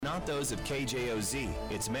not those of KJOZ,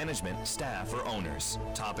 its management, staff, or owners.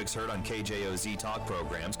 Topics heard on KJOZ talk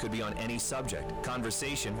programs could be on any subject,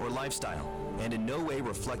 conversation, or lifestyle, and in no way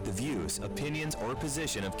reflect the views, opinions, or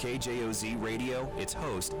position of KJOZ Radio, its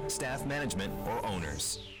host, staff, management, or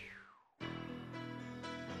owners.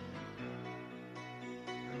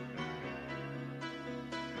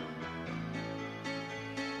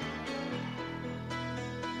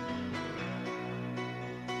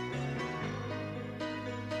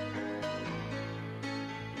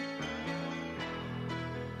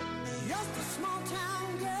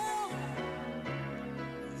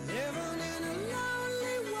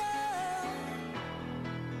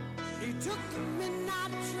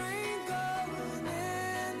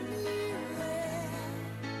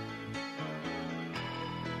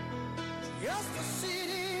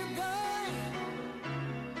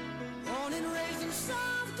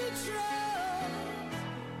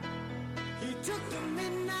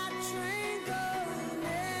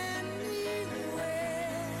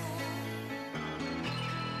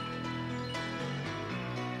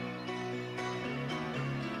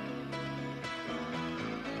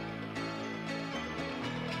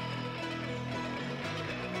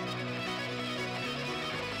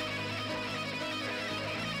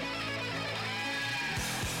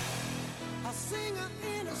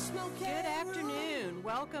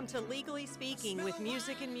 Welcome to Legally Speaking with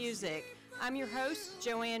Musick and Music. I'm your host,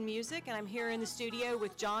 JoAnne Musick, and I'm here in the studio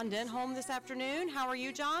with John Denholm this afternoon. How are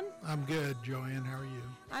you, John? I'm good, JoAnne. How are you?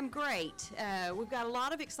 I'm great. We've got a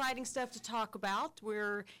lot of exciting stuff to talk about.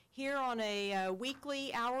 We're here on a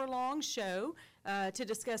weekly hour-long show to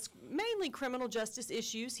discuss mainly criminal justice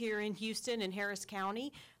issues here in Houston and Harris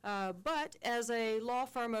County. But as a law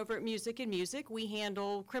firm over at Musick and Music, we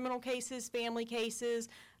handle criminal cases, family cases,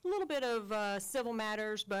 a little bit of civil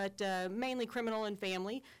matters, but mainly criminal and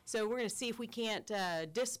family. So we're going to see if we can't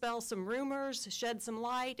dispel some rumors, shed some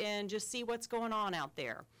light, and just see what's going on out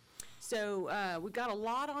there. So we've got a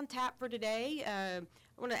lot on tap for today. I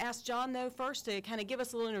want to ask John, though, first to kind of give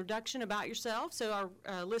us a little introduction about yourself so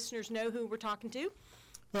our listeners know who we're talking to.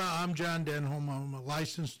 Well, I'm John Denholm. I'm a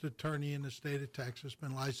licensed attorney in the state of Texas,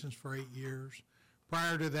 been licensed for 8 years.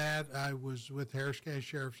 Prior to that, I was with Harris County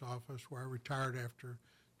Sheriff's Office, where I retired after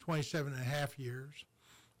 27 and a half years.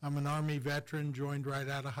 I'm an Army veteran, joined right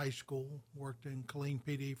out of high school, worked in Killeen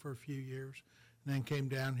PD for a few years, and then came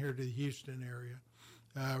down here to the Houston area.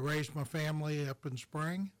 Raised my family up in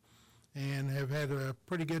Spring and have had a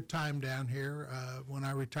pretty good time down here. When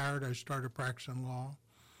I retired, I started practicing law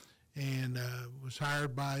and was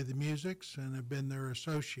hired by the Musicks and have been their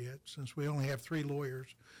associate. Since we only have 3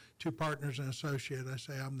 lawyers, 2 partners and associate, I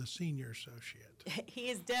say I'm the senior associate. He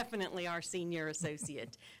is definitely our senior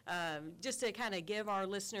associate. Just to kind of give our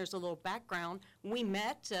listeners a little background, we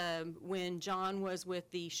met when John was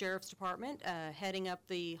with the Sheriff's Department, heading up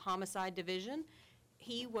the Homicide Division.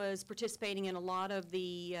 He was participating in a lot of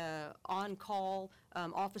the on-call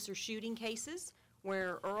officer shooting cases,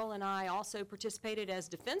 where Earl and I also participated as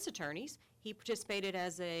defense attorneys. He participated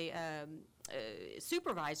as a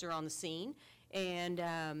supervisor on the scene, and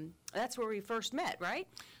that's where we first met, right?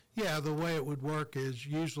 Yeah, the way it would work is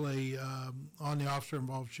usually on the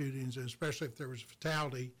officer-involved shootings, and especially if there was a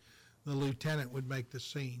fatality, the lieutenant would make the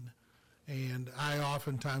scene. And I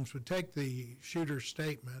oftentimes would take the shooter's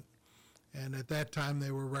statement, and at that time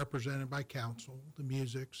they were represented by counsel, the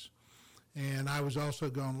Musicks. And I was also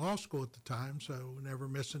going to law school at the time, so never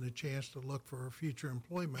missing a chance to look for future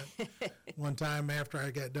employment. One time after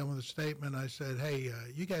I got done with the statement, I said, hey,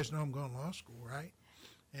 you guys know I'm going to law school, right?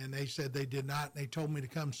 And they said they did not. They told me to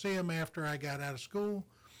come see them after I got out of school.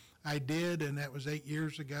 I did, and that was 8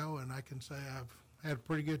 years ago, and I can say I've had a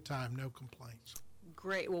pretty good time, no complaints.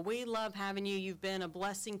 Great. Well, we love having you. You've been a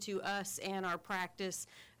blessing to us and our practice,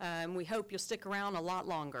 and we hope you'll stick around a lot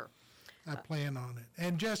longer. I plan on it.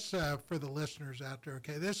 And just for the listeners out there,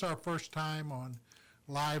 okay, this is our first time on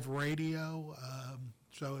live radio,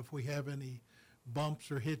 so if we have any bumps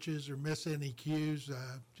or hitches or miss any cues,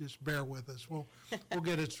 just bear with us. We'll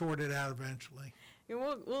get it sorted out eventually.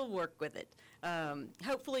 We'll work with it.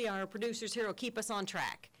 Hopefully our producers here will keep us on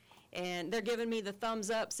track. And they're giving me the thumbs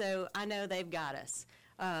up, so I know they've got us.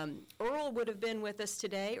 Earl would have been with us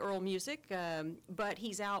today, Earl Musick, but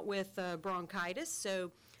he's out with bronchitis,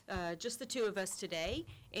 so just the 2 of us today.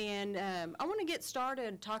 And I want to get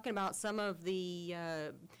started talking about some of the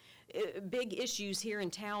big issues here in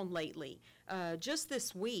town lately. Just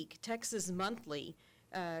this week, Texas Monthly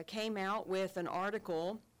came out with an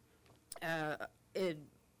article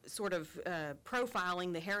sort of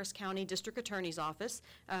profiling the Harris County District Attorney's Office,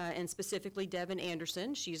 and specifically Devon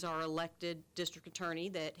Anderson. She's our elected district attorney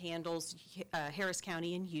that handles Harris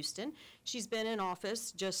County and Houston. She's been in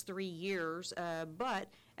office just 3 years, but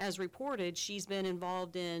as reported, she's been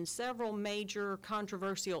involved in several major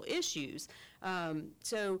controversial issues.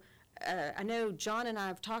 I know John and I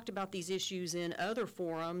have talked about these issues in other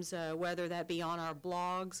forums, whether that be on our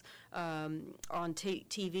blogs, on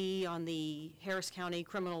TV, on the Harris County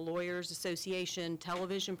Criminal Lawyers Association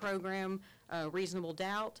television program, Reasonable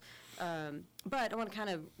Doubt. But I want to kind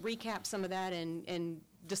of recap some of that and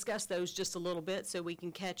discuss those just a little bit so we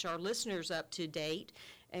can catch our listeners up to date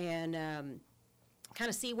and kind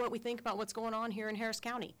of see what we think about what's going on here in Harris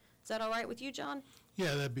County. Is that all right with you, John?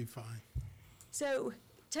 Yeah, that'd be fine. So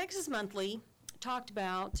Texas Monthly talked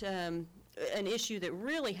about an issue that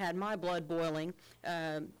really had my blood boiling,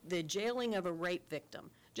 the jailing of a rape victim.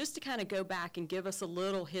 Just to kind of go back and give us a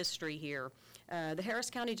little history here, the Harris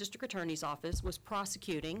County District Attorney's Office was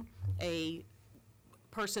prosecuting a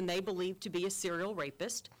person they believed to be a serial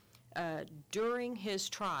rapist. During his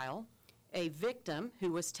trial, a victim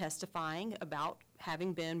who was testifying about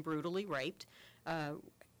having been brutally raped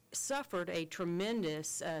suffered a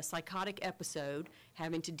tremendous psychotic episode,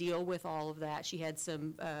 having to deal with all of that. She had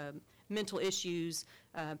some mental issues,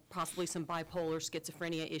 possibly some bipolar,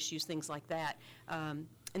 schizophrenia issues, things like that. And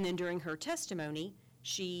then during her testimony,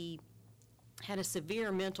 she had a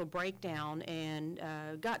severe mental breakdown and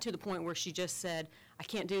got to the point where she just said, I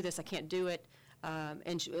can't do this, I can't do it,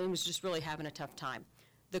 and she was just really having a tough time.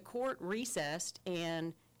 The court recessed,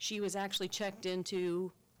 and she was actually checked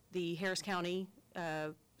into the Harris County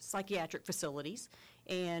psychiatric facilities,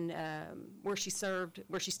 and where she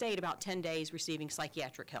stayed about 10 days receiving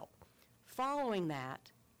psychiatric help. Following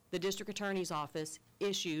that, the district attorney's office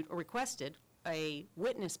issued or requested a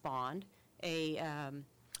witness bond, a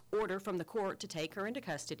order from the court to take her into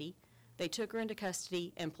custody. They took her into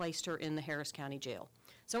custody and placed her in the Harris County Jail.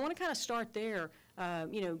 So I want to kind of start there.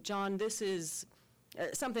 John, this is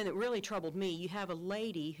something that really troubled me. You have a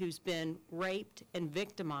lady who's been raped and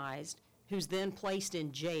victimized who's then placed in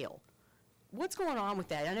jail. What's going on with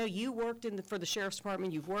that? I know you worked for the Sheriff's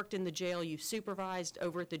Department, you've worked in the jail, you've supervised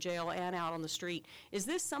over at the jail and out on the street. Is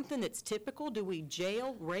this something that's typical? Do we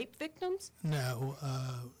jail rape victims? No.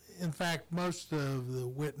 In fact, most of the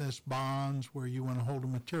witness bonds where you want to hold a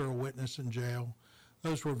material witness in jail,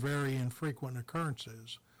 those were very infrequent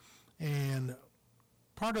occurrences. And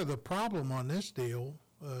part of the problem on this deal,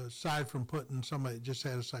 aside from putting somebody that just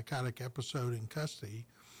had a psychotic episode in custody,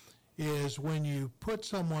 is when you put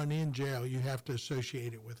someone in jail, you have to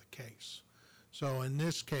associate it with a case. So in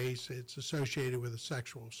this case, it's associated with a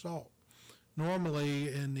sexual assault.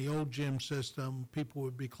 Normally, in the old gym system, people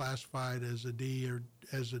would be classified as a D or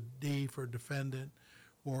as a D for defendant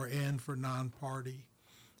or N for non-party.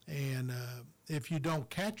 And if you don't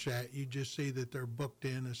catch that, you just see that they're booked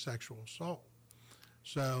in as sexual assault.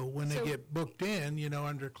 So when they get booked in,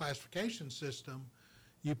 under classification system,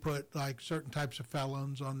 you put like certain types of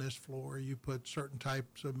felons on this floor, you put certain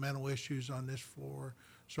types of mental issues on this floor,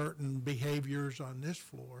 certain behaviors on this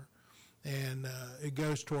floor, and it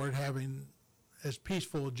goes toward having as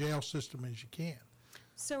peaceful a jail system as you can.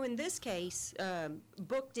 So in this case,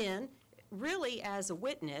 booked in really as a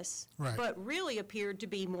witness, right, but really appeared to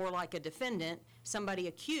be more like a defendant, somebody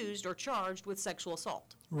accused or charged with sexual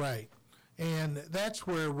assault. Right. And that's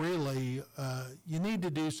where really you need to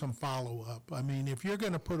do some follow-up. I mean, if you're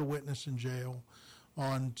going to put a witness in jail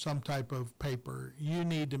on some type of paper, you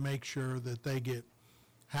need to make sure that they get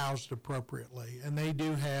housed appropriately. And they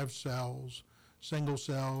do have cells, single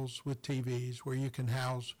cells with TVs where you can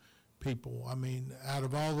house people. I mean, out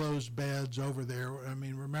of all those beds over there,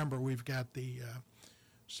 remember we've got the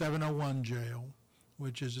 701 jail,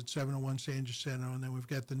 which is at 701 San Jacinto, and then we've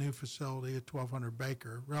got the new facility at 1200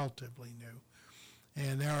 Baker, relatively new.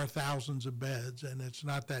 And there are thousands of beds, and it's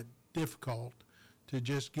not that difficult to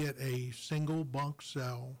just get a single bunk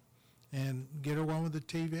cell and get her one with the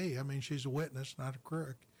TV. I mean, she's a witness, not a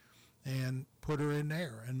crook, and put her in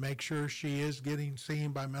there and make sure she is getting seen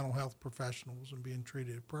by mental health professionals and being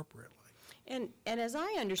treated appropriately. And as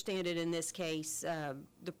I understand it in this case,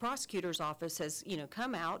 the prosecutor's office has,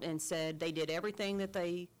 come out and said they did everything that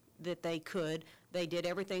they could. They did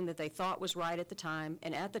everything that they thought was right at the time,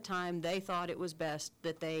 and at the time they thought it was best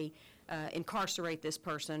that they incarcerate this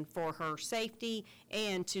person for her safety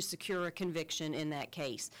and to secure a conviction in that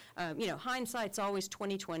case. Hindsight's always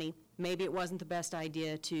 20/20. Maybe it wasn't the best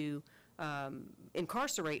idea to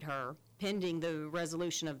incarcerate her pending the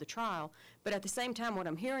resolution of the trial. But at the same time, what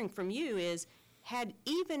I'm hearing from you is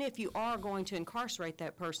even if you are going to incarcerate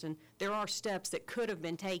that person, there are steps that could have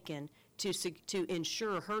been taken to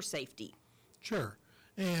ensure her safety. Sure.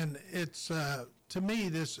 And it's, to me,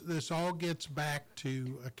 this all gets back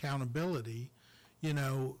to accountability. You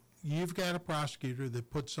know, you've got a prosecutor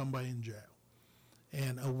that puts somebody in jail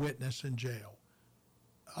and a witness in jail.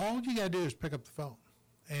 All you got to do is pick up the phone.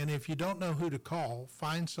 And if you don't know who to call,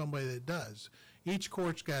 find somebody that does. Each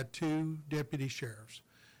court's got 2 deputy sheriffs.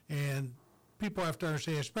 And people have to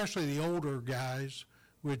understand, especially the older guys,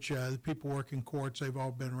 which the people work in courts, they've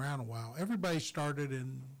all been around a while. Everybody started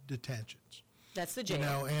in detentions. That's the jail. You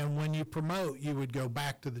know, and when you promote, you would go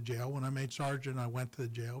back to the jail. When I made sergeant, I went to the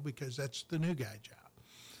jail because that's the new guy job.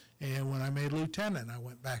 And when I made lieutenant, I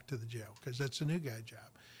went back to the jail because that's the new guy job.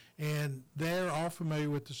 And they're all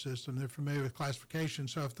familiar with the system. They're familiar with classification.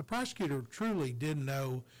 So if the prosecutor truly didn't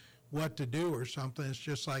know what to do or something, it's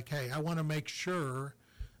just like, hey, I want to make sure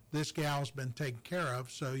this gal's been taken care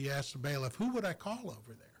of. So you ask the bailiff, who would I call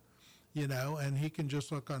over there? You know, and he can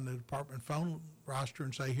just look on the department phone roster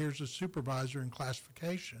and say, here's a supervisor in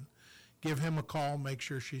classification. Give him a call, make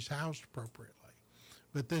sure she's housed appropriately.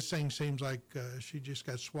 But this thing seems like she just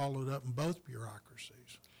got swallowed up in both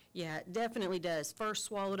bureaucracies. Yeah, it definitely does. First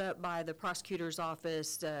swallowed up by the prosecutor's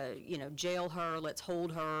office, you know, jail her, let's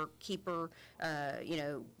hold her, keep her, you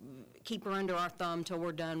know, keep her under our thumb till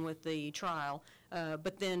we're done with the trial,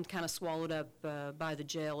 but then kind of swallowed up by the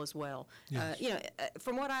jail as well. Yes. You know,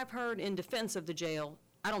 from what I've heard in defense of the jail,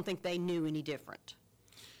 I don't think they knew any different.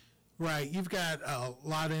 Right. You've got a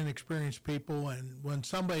lot of inexperienced people, and when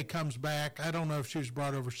somebody comes back, I don't know if she was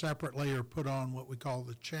brought over separately or put on what we call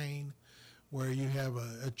the chain, where you have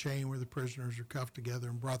a chain where the prisoners are cuffed together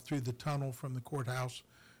and brought through the tunnel from the courthouse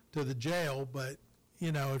to the jail. But,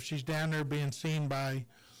 you know, if she's down there being seen by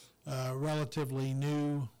relatively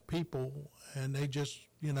new people and they just,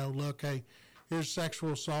 you know, look, hey, here's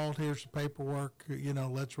sexual assault, here's the paperwork, you know,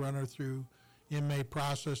 let's run her through inmate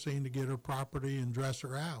processing to get her property and dress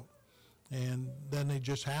her out. And then they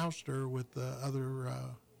just housed her with the other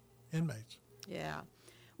inmates. Yeah.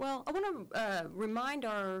 Well, I want to remind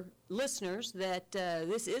our listeners that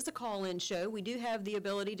this is a call-in show. We do have the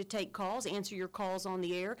ability to take calls, answer your calls on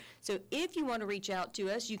the air. So if you want to reach out to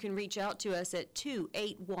us, you can reach out to us at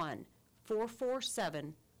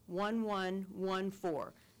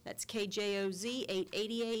 281-447-1114. That's KJOZ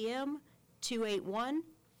 880 AM,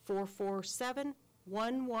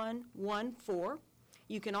 281-447-1114.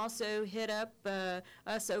 You can also hit up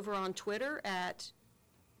us over on Twitter at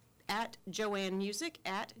JoAnne Musick,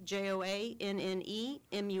 at JoAnne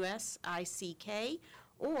Musick,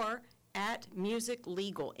 or at Musick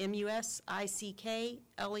Legal,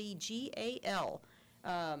 MusickLegal.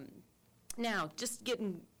 Now, just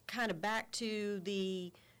getting kind of back to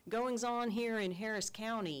the goings-on here in Harris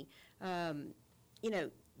County, you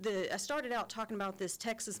know, I started out talking about this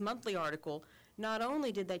Texas Monthly article. Not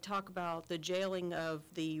only did they talk about the jailing of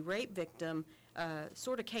the rape victim,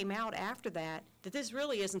 sort of came out after that this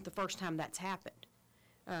really isn't the first time that's happened.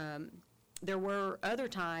 There were other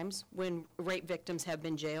times when rape victims have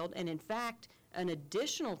been jailed, and in fact, an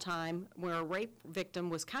additional time where a rape victim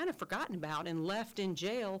was kind of forgotten about and left in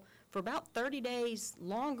jail for about 30 days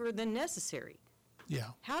longer than necessary. Yeah.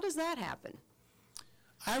 How does that happen?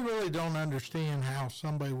 I really don't understand how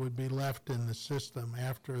somebody would be left in the system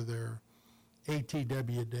after their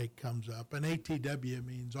ATW date comes up. And ATW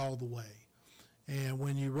means all the way. And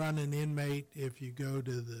when you run an inmate, if you go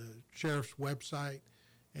to the sheriff's website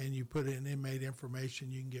and you put in inmate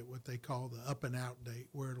information, you can get what they call the up and out date,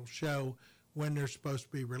 where it'll show when they're supposed to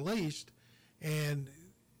be released. And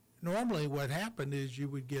normally what happened is you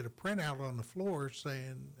would get a printout on the floor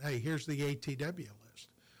saying, hey, here's the ATW list.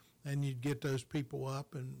 And you'd get those people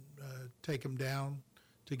up and take them down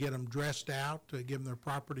to get them dressed out, to give them their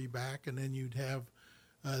property back, and then you'd have,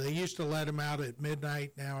 they used to let them out at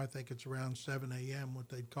midnight. Now I think it's around 7 a.m., what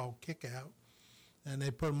they'd call kick out. And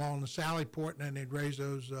they'd put them all in the sally port, and then they'd raise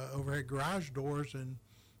those overhead garage doors and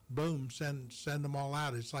boom, send them all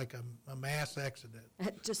out. It's like a mass exodus.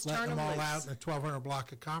 Just letting turn them all loose. out in the 1200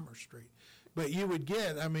 block of Commerce Street. But you would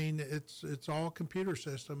get, I mean, it's all computer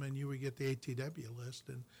system, and you would get the ATW list,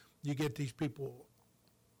 and you get these people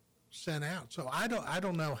sent out. So I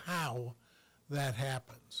don't know how that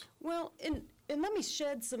happens. Well, and let me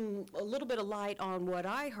shed a little bit of light on what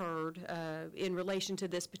I heard in relation to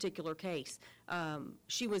this particular case.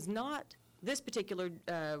 This particular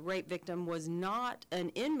rape victim was not an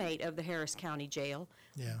inmate of the Harris County Jail,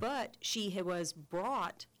 Yeah. but she was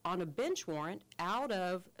brought on a bench warrant out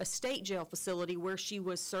of a state jail facility where she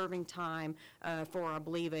was serving time for, I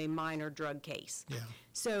believe, a minor drug case. Yeah.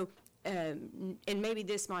 So and maybe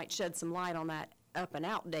this might shed some light on that up and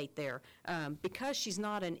out date there, because she's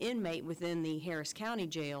not an inmate within the Harris County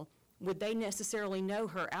Jail, would they necessarily know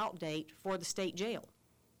her out date for the state jail?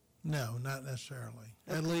 No, not necessarily.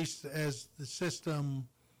 Okay. At least as the system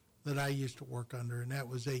that I used to work under, and that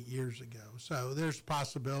was 8 years ago. So there's a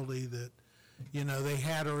possibility that, they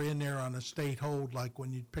had her in there on a state hold, like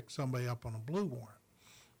when you pick somebody up on a blue warrant,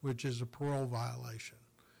 which is a parole violation.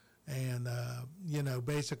 And,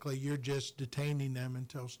 basically you're just detaining them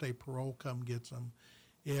until state parole gets them.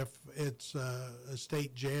 If it's a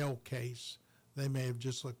state jail case, they may have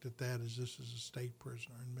just looked at that as this is a state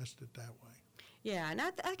prisoner and missed it that way. Yeah, and I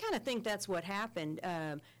kind of think that's what happened.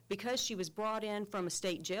 Because she was brought in from a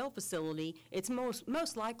state jail facility, it's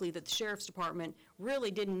most likely that the Sheriff's Department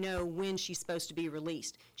really didn't know when she's supposed to be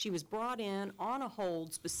released. She was brought in on a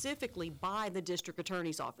hold specifically by the District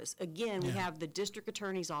Attorney's Office. Again, we have the District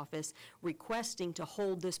Attorney's Office requesting to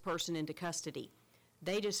hold this person into custody.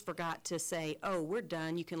 They just forgot to say, oh, we're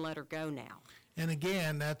done, you can let her go now. And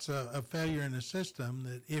again, that's a failure in the system,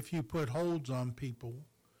 that if you put holds on people,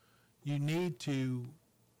 you need to,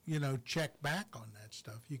 check back on that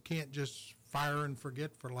stuff. You can't just fire and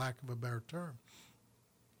forget, for lack of a better term.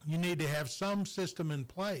 You need to have some system in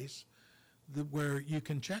place where you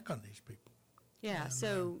can check on these people. Yeah, and,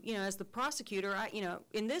 so, as the prosecutor,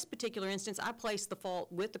 in this particular instance, I place the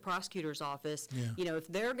fault with the prosecutor's office. Yeah. If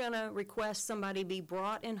they're going to request somebody be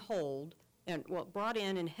brought in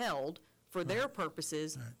and held for their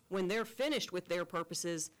purposes, when they're finished with their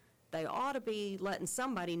purposes, they ought to be letting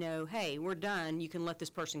somebody know, hey, we're done, you can let this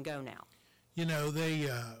person go now.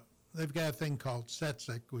 They've got a thing called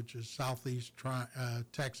SETSIC, which is Southeast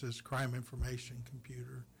Texas Crime Information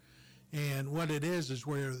Computer. And what it is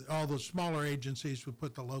where all the smaller agencies would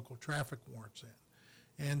put the local traffic warrants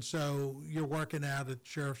in. And so you're working out at the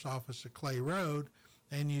Sheriff's Office at Clay Road,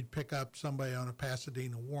 and you'd pick up somebody on a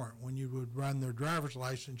Pasadena warrant. When you would run their driver's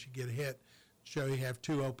license, you get a hit, show you have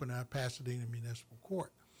 2 open at Pasadena Municipal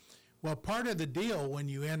Court. Well, part of the deal when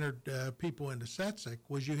you entered people into SETSIC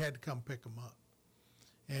was you had to come pick them up.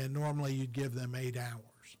 And normally you'd give them 8 hours.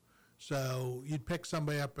 So you'd pick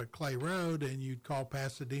somebody up at Clay Road and you'd call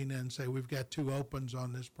Pasadena and say, we've got 2 opens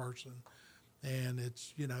on this person, and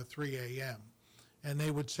it's, 3 a.m. And they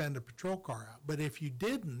would send a patrol car out. But if you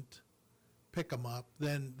didn't pick them up,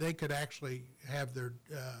 then they could actually have their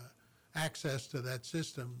access to that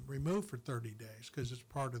system removed for 30 days because it's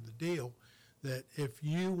part of the deal. That if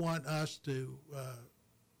you want us to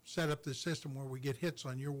set up the system where we get hits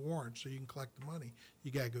on your warrant so you can collect the money,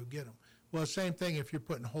 you got to go get them. Well, same thing if you're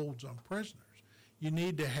putting holds on prisoners. You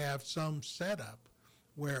need to have some setup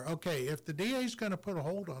where, okay, if the DA's going to put a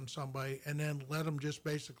hold on somebody and then let them just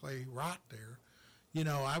basically rot there,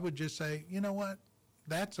 I would just say, you know what,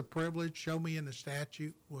 that's a privilege. Show me in the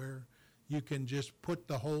statute where you can just put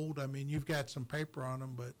the hold. I mean, you've got some paper on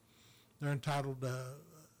them, but they're entitled to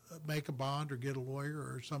make a bond or get a lawyer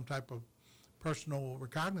or some type of personal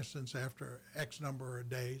recognizance after X number of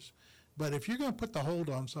days. But if you're going to put the hold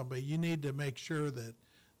on somebody, you need to make sure that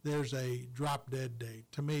there's a drop-dead date.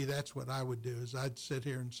 To me, that's what I would do, is I'd sit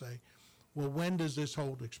here and say, well, when does this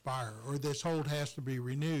hold expire? Or this hold has to be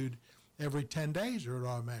renewed every 10 days or it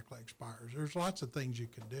automatically expires. There's lots of things you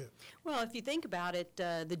can do. Well, if you think about it,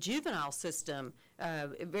 the juvenile system,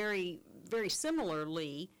 very, very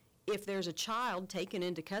similarly, if there's a child taken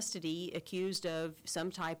into custody accused of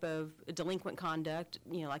some type of delinquent conduct,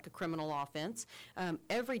 like a criminal offense,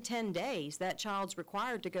 every 10 days that child's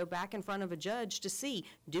required to go back in front of a judge to see,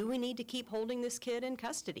 do we need to keep holding this kid in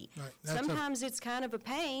custody? Right. Sometimes it's kind of a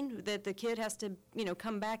pain that the kid has to,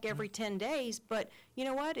 come back every 10 days, but you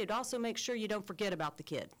know what? It also makes sure you don't forget about the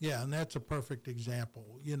kid. Yeah, and that's a perfect example.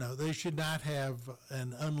 They should not have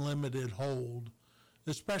an unlimited hold,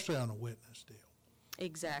 especially on a witness deal.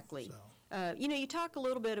 Exactly. So. You talk a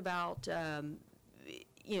little bit about,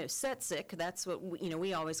 SETSIC, that's what,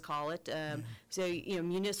 we always call it. So,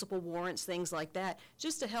 municipal warrants, things like that.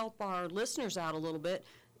 Just to help our listeners out a little bit,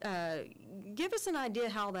 give us an idea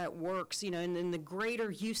how that works, in the greater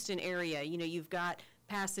Houston area. You've got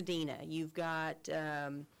Pasadena, you've got,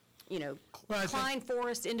 Klein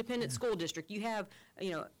Forest Independent School District. You have,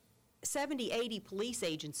 70, 80 police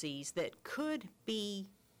agencies that could be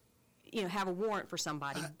have a warrant for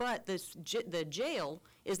somebody, but the jail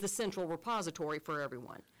is the central repository for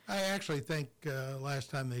everyone. I actually think last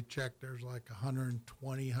time they checked, there's like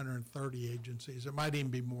 120, 130 agencies. It might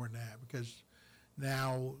even be more than that because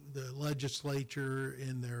now the legislature,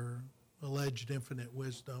 in their alleged infinite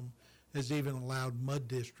wisdom, has even allowed mud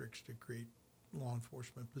districts to create law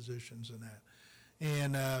enforcement positions and that.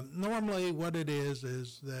 And normally what it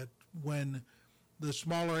is that when The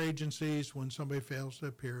smaller agencies, when somebody fails to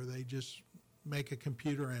appear, they just make a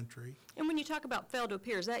computer entry. And when you talk about fail to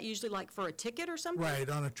appear, is that usually like for a ticket or something? Right,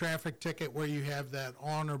 on a traffic ticket where you have that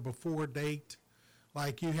on or before date,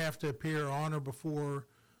 like you have to appear on or before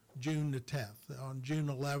June the 10th. On June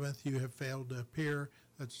 11th, you have failed to appear.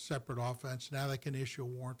 That's a separate offense. Now they can issue a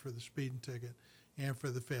warrant for the speeding ticket and for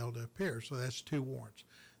the fail to appear. So that's 2 warrants.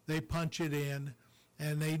 They punch it in,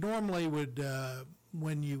 and they normally would,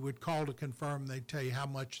 when you would call to confirm, they'd tell you how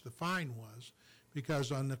much the fine was,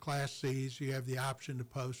 because on the Class Cs, you have the option to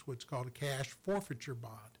post what's called a cash forfeiture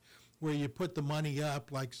bond, where you put the money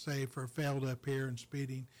up, like say for a fail to appear and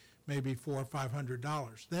speeding, maybe $400 or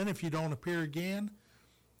 $500. Then if you don't appear again,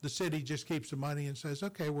 the city just keeps the money and says,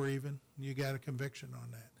 okay, we're even. You got a conviction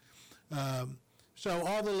on that. So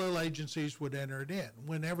all the little agencies would enter it in.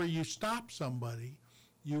 Whenever you stop somebody,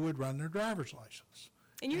 you would run their driver's license.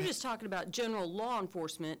 And you're just talking about general law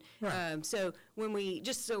enforcement. Right. So when we,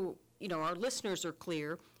 just so, our listeners are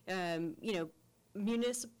clear,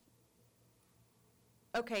 municipal,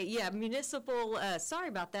 sorry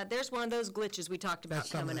about that. There's one of those glitches we talked about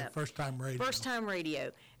That's coming up. First-time radio. First-time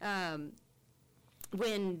radio.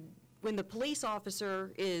 When the police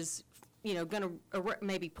officer is, going to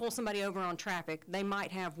maybe pull somebody over on traffic, they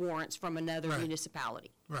might have warrants from another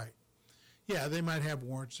municipality. Right. Yeah, they might have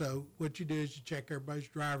warrants. So what you do is you check everybody's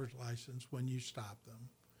driver's license when you stop them.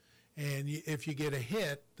 And if you get a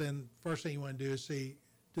hit, then first thing you want to do is see,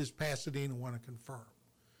 does Pasadena want to confirm?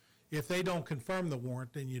 If they don't confirm the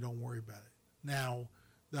warrant, then you don't worry about it. Now,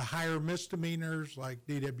 the higher misdemeanors like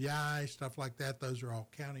DWI, stuff like that, those are all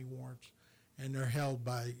county warrants, and they're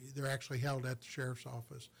actually held at the sheriff's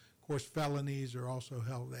office. Of course, felonies are also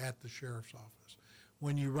held at the sheriff's office.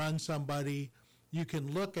 When you run somebody, you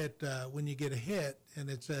can look at when you get a hit and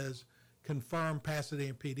it says confirm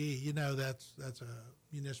Pasadena PD, that's a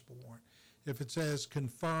municipal warrant. If it says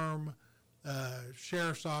confirm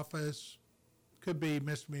sheriff's office, could be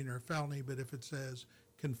misdemeanor or felony, but if it says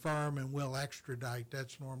confirm and will extradite,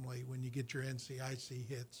 that's normally when you get your NCIC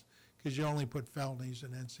hits, because you only put felonies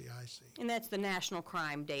in NCIC. And that's the National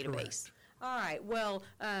Crime Database. Correct. All right, well,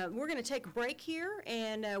 we're going to take a break here,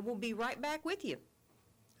 and we'll be right back with you.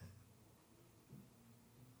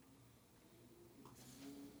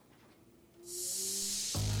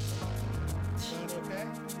 Sound okay?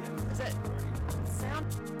 Is that sound?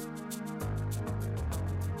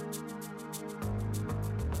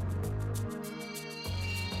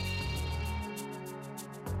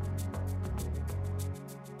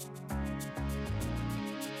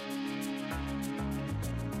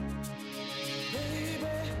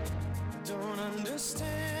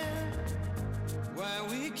 Understand why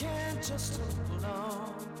we can't just hold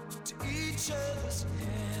on to each other's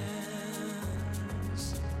hands.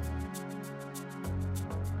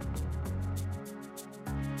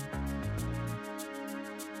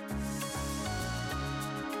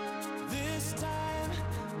 This time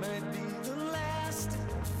might be the last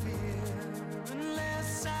I fear,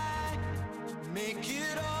 unless I make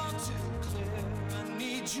it all too clear. I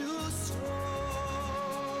need you so.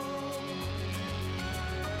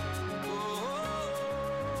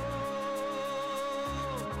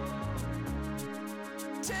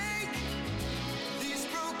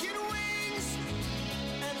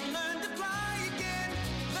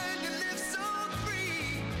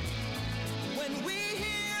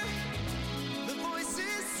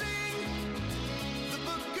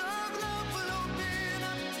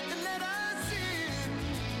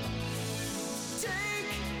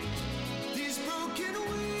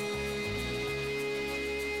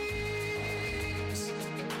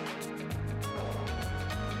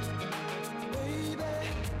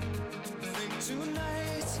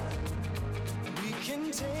 Tonight, we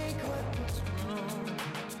can take what was wrong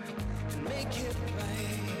and make it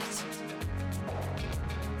right.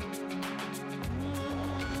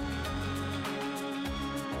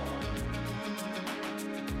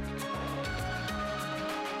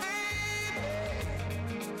 Baby,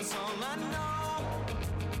 it's all I know,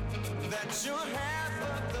 that you're half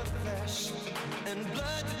of the flesh and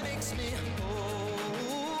blood that makes me whole.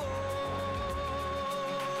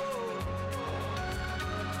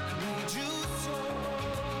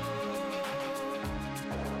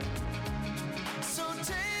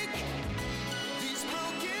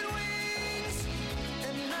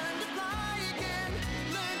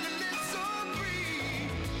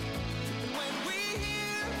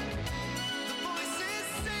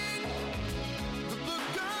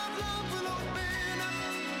 Open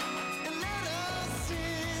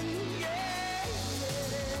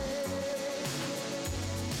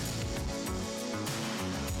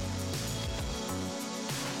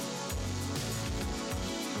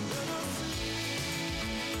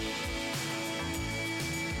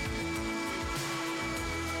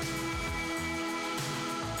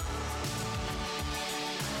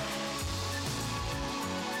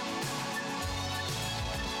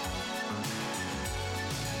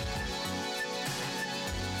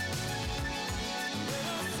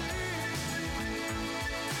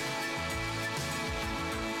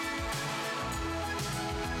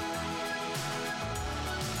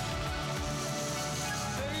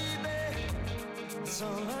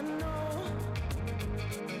That's all I know.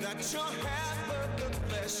 That you're half of the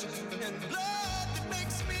flesh and blood that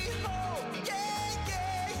makes me whole. Yeah,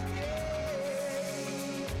 yeah, yeah.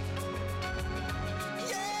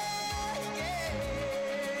 Yeah, yeah.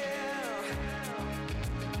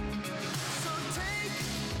 So take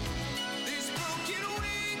these broken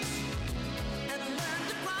wings and learn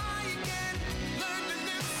to fly again. Learn to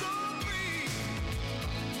live so free.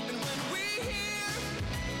 And when we hear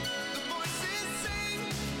the voices sing,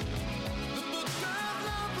 the book of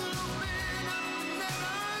love will open up and let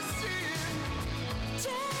us in.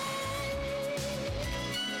 Take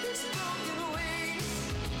these broken wings.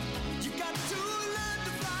 You got to learn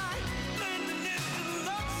to fly, learn to live and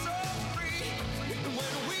love so free. And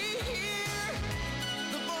when we hear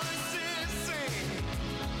the voices sing,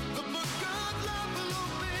 the book of love will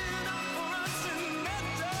open up for us and let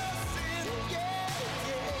us in. Yeah,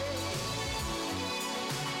 yeah.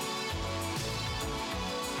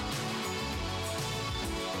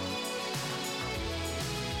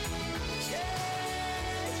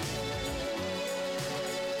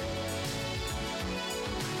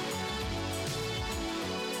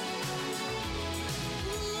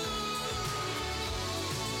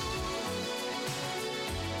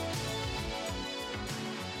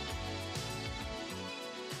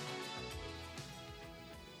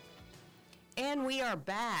 And we are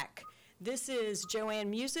back. This is JoAnne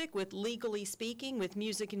Musick with Legally Speaking with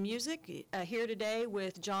Musick and Music, here today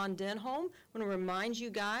with John Denholm. I want to remind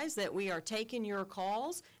you guys that we are taking your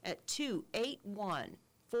calls at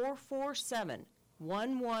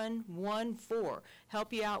 281-447-1114.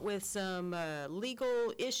 Help you out with some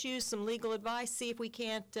legal issues, some legal advice, see if we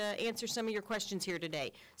can't answer some of your questions here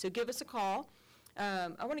today. So give us a call. I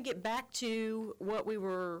want to get back to what we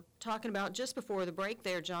were talking about just before the break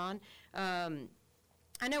there, John.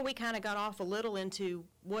 I know we kind of got off a little into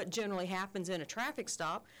what generally happens in a traffic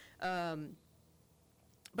stop, but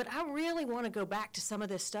I really want to go back to some of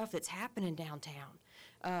this stuff that's happening downtown.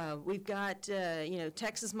 We've got,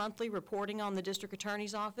 Texas Monthly reporting on the district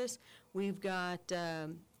attorney's office. We've got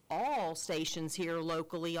all stations here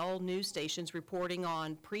locally, all news stations reporting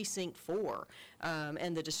on Precinct 4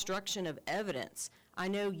 and the destruction of evidence. I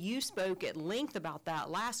know you spoke at length about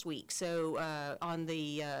that last week, so on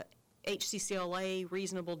the HCCLA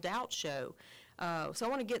Reasonable Doubt show. So I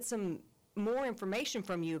want to get some more information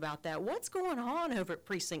from you about that. What's going on over at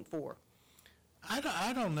Precinct 4?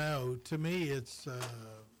 I don't know. To me, it's,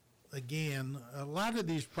 again, a lot of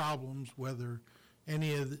these problems, whether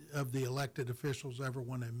any of the elected officials ever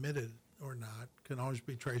want to admit it or not, can always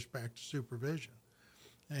be traced back to supervision.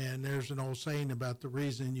 And there's an old saying about the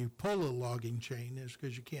reason you pull a logging chain is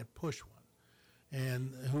because you can't push one.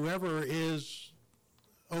 And whoever is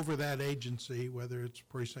over that agency, whether it's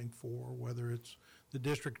Precinct 4, whether it's the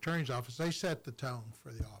district attorney's office, they set the tone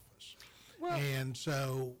for the office. Well, and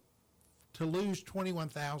so to lose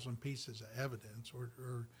 21,000 pieces of evidence or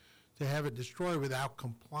to have it destroyed without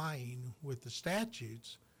complying with the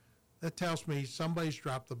statutes, that tells me somebody's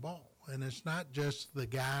dropped the ball. And it's not just the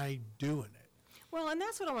guy doing it. Well, and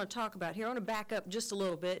that's what I want to talk about here. I want to back up just a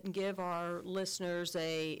little bit and give our listeners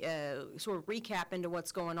a sort of recap into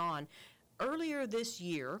what's going on. Earlier this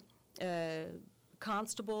year,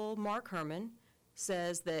 Constable Mark Herman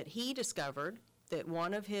says that he discovered that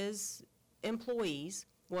one of his employees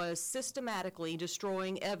was systematically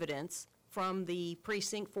destroying evidence from the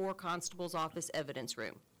Precinct 4 Constable's office evidence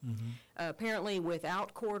room, apparently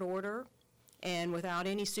without court order and without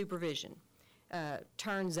any supervision.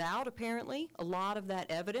 Turns out, apparently, a lot of that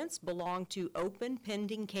evidence belonged to open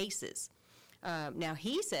pending cases. Now,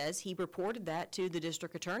 he says he reported that to the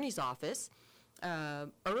district attorney's office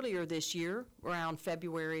earlier this year, around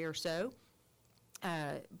February or so,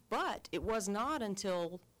 but it was not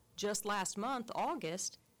until just last month,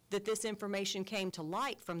 August, that this information came to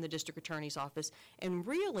light from the district attorney's office, and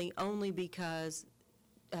really only because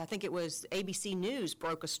I think it was ABC News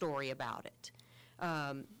broke a story about it.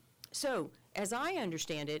 So, as I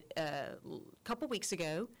understand it, a couple weeks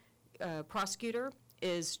ago, prosecutor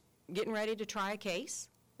is getting ready to try a case,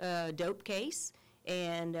 a dope case,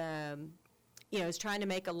 and is trying to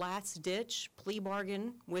make a last-ditch plea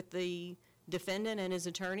bargain with the defendant and his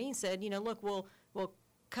attorney. He said, look, we'll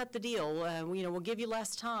cut the deal. We'll give you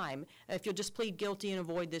less time if you'll just plead guilty and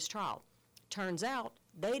avoid this trial. Turns out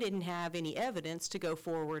they didn't have any evidence to go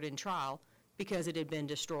forward in trial because it had been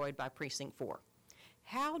destroyed by Precinct 4.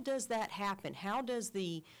 How does that happen? How does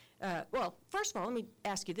first of all, let me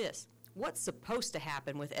ask you this. What's supposed to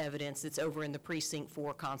happen with evidence that's over in the Precinct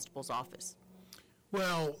 4 Constable's office?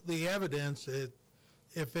 Well, the evidence,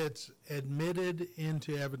 if it's admitted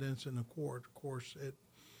into evidence in a court, of course, it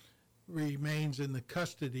remains in the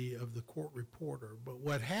custody of the court reporter. But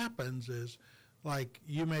what happens is, like,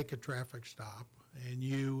 you make a traffic stop and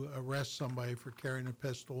you arrest somebody for carrying a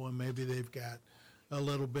pistol, and maybe they've got a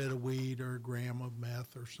little bit of weed or a gram of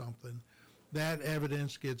meth or something. That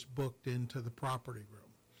evidence gets booked into the property room.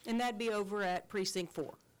 And that'd be over at Precinct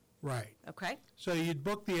 4. Right. Okay. So you'd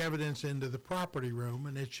book the evidence into the property room,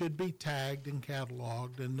 and it should be tagged and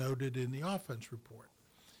cataloged and noted in the offense report.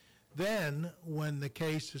 Then, when the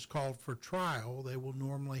case is called for trial, they will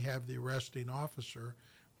normally have the arresting officer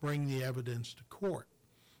bring the evidence to court,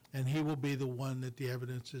 and he will be the one that the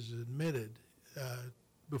evidence is admitted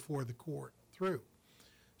before the court through.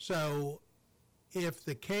 So if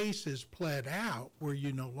the case is pled out where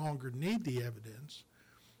you no longer need the evidence,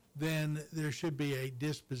 then there should be a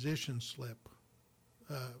disposition slip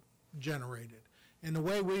generated. And the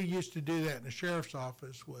way we used to do that in the sheriff's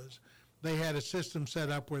office was they had a system set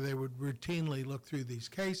up where they would routinely look through these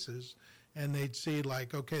cases, and they'd see,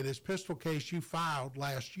 like, okay, this pistol case you filed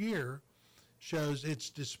last year shows it's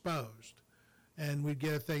disposed. And we'd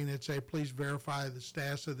get a thing that'd say, please verify the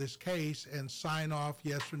status of this case and sign off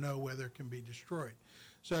yes or no whether it can be destroyed.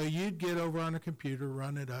 So you'd get over on a computer,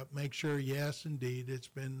 run it up, make sure, yes, indeed, it's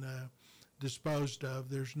been disposed of.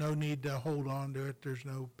 There's no need to hold on to it. There's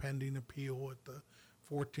no pending appeal at the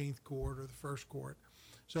 14th court or the first court.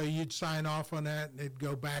 So you'd sign off on that, and it'd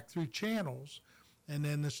go back through channels, and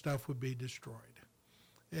then the stuff would be destroyed.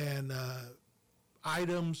 And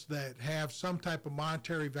items that have some type of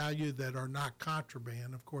monetary value that are not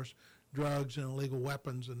contraband, of course, drugs and illegal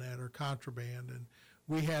weapons and that are contraband. And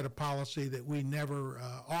we had a policy that we never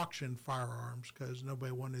auctioned firearms because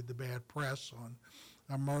nobody wanted the bad press on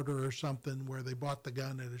a murder or something where they bought the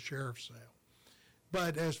gun at a sheriff's sale.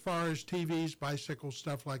 But as far as TVs, bicycles,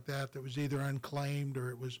 stuff like that, that was either unclaimed or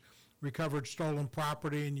it was recovered stolen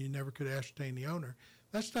property and you never could ascertain the owner,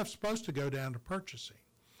 that stuff's supposed to go down to purchasing.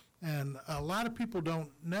 And a lot of people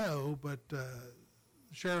don't know, but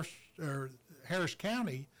Harris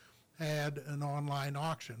County had an online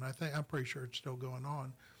auction. I'm pretty sure it's still going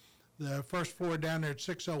on. The first floor down there at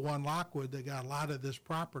 601 Lockwood, they got a lot of this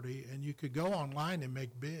property, and you could go online and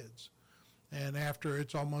make bids. And after,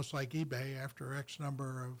 it's almost like eBay, after X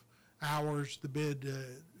number of hours, the bid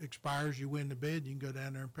expires, you win the bid, you can go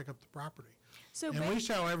down there and pick up the property. So and we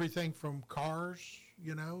sell everything from cars,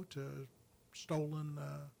 to stolen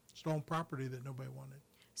property that nobody wanted.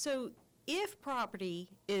 So if property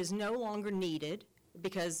is no longer needed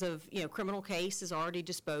because of, criminal case is already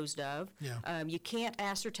disposed of, Yeah. You can't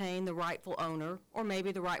ascertain the rightful owner, or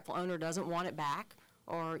maybe the rightful owner doesn't want it back,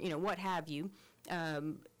 or, what have you,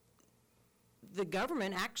 the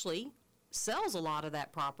government actually sells a lot of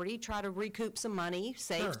that property, try to recoup some money,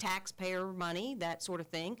 save Sure. taxpayer money, that sort of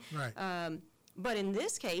thing. Right. But in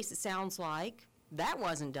this case, it sounds like that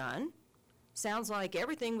wasn't done. Sounds like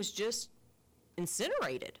everything was just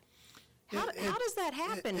incinerated. How does that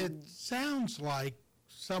happen? It sounds like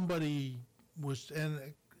somebody was, and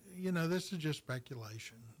this is just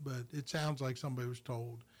speculation, but it sounds like somebody was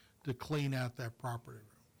told to clean out that property room.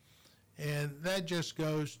 And that just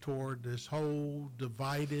goes toward this whole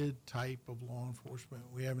divided type of law enforcement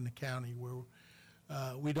we have in the county where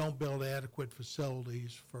we don't build adequate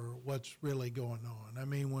facilities for what's really going on. I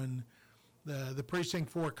mean, when the Precinct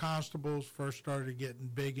 4 constables first started getting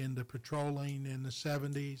big into patrolling in the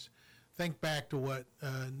 70s, think back to what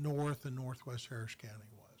North and Northwest Harris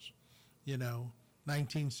County was.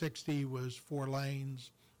 1960 was 4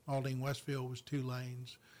 lanes. Aldine Westfield was 2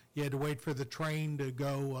 lanes. You had to wait for the train to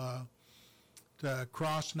go to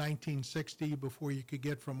cross 1960 before you could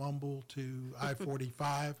get from Humble to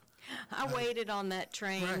I-45. I waited on that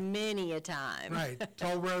train Right. many a time. Right.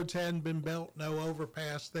 Toll roads hadn't been built, no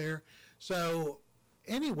overpass there. So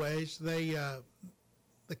anyways, the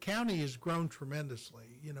county has grown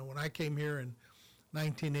tremendously. When I came here in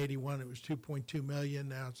 1981, it was 2.2 million.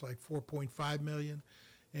 Now it's like 4.5 million.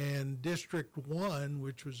 And District 1,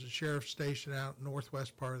 which was a sheriff's station out in the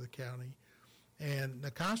northwest part of the county, and the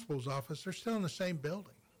constable's office, they're still in the same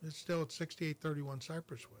building. It's still at 6831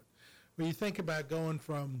 Cypresswood. When you think about going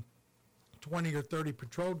from 20 or 30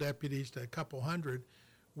 patrol deputies to a couple hundred,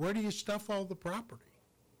 where do you stuff all the property?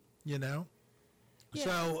 Yeah.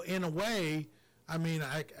 So in a way, I mean,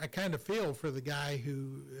 I kind of feel for the guy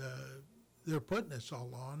who they're putting this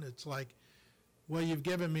all on. It's like, well, you've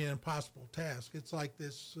given me an impossible task. It's like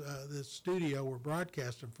this studio we're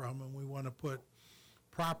broadcasting from, and we want to put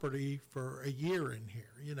property for a year in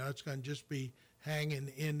here. It's going to just be hanging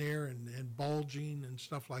in there and bulging and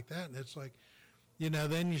stuff like that. And it's like,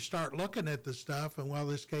 then you start looking at the stuff, and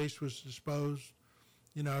this case was disposed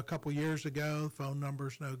a couple years ago, phone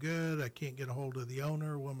number's no good. I can't get a hold of the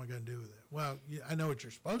owner. What am I going to do with it? Well, I know what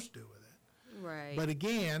you're supposed to do with it. Right. But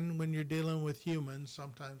again, when you're dealing with humans,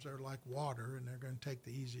 sometimes they're like water, and they're going to take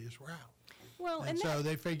the easiest route. Well, and so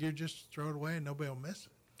they figure just throw it away and nobody will miss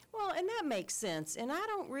it. Well, and that makes sense. And I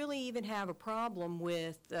don't really even have a problem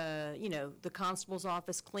with, the constable's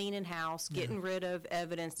office cleaning house, getting rid of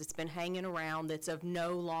evidence that's been hanging around that's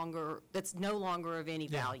no longer of any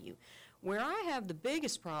value. Where I have the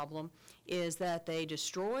biggest problem is that they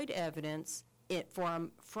destroyed evidence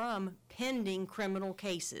from pending criminal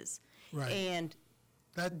cases. Right. And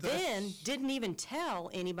then didn't even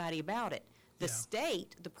tell anybody about it. The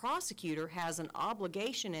state, the prosecutor, has an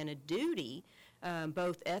obligation and a duty,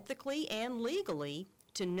 both ethically and legally,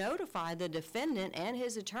 to notify the defendant and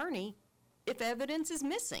his attorney if evidence is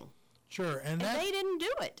missing. Sure. And they didn't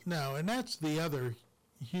do it. No, and that's the other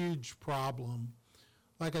huge problem.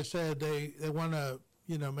 Like I said, they want to,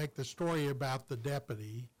 make the story about the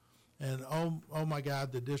deputy. And, oh my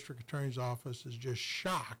God, the district attorney's office is just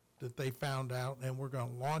shocked that they found out, and we're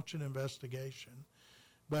going to launch an investigation.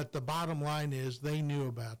 But the bottom line is they knew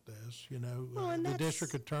about this. The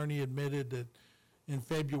district attorney admitted that in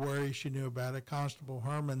February she knew about it. Constable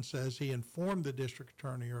Herman says he informed the district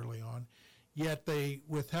attorney early on, yet they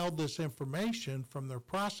withheld this information from their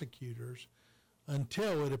prosecutors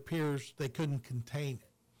until it appears they couldn't contain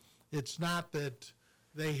it. It's not that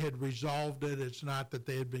they had resolved it. It's not that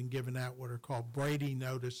they had been given out what are called Brady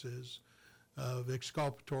notices of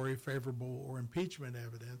exculpatory, favorable, or impeachment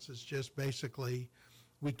evidence. It's just basically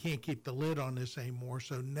we can't keep the lid on this anymore,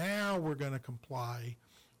 so now we're going to comply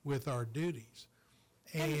with our duties.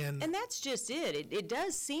 And that's just it. It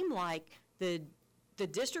does seem like the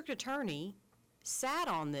district attorney sat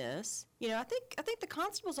on this. I think the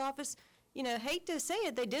constable's office, hate to say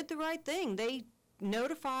it, they did the right thing. They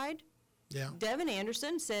notified Devon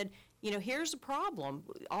Anderson, said, here's the problem.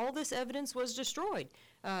 All this evidence was destroyed.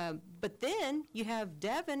 But then you have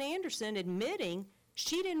Devon Anderson admitting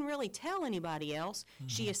she didn't really tell anybody else. Mm-hmm.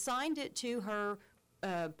 She assigned it to her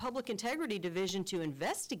public integrity division to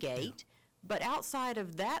investigate, but outside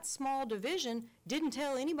of that small division, didn't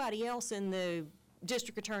tell anybody else in the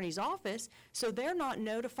district attorney's office, so they're not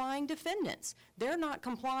notifying defendants. They're not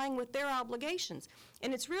complying with their obligations.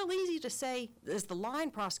 And it's real easy to say, as the line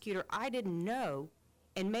prosecutor, I didn't know,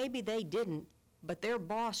 and maybe they didn't, but their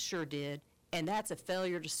boss sure did, and that's a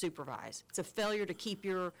failure to supervise. It's a failure to keep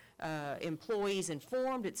your employees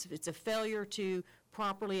informed. It's a failure to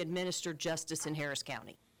properly administer justice in Harris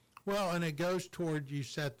County. Well, and it goes toward you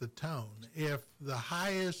set the tone. If the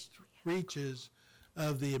highest reaches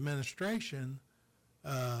of the administration,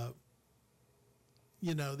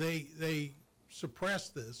 they suppress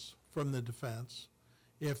this from the defense,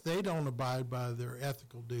 if they don't abide by their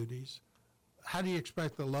ethical duties, how do you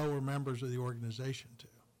expect the lower members of the organization to?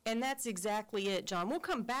 And that's exactly it, John. We'll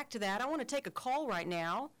come back to that. I want to take a call right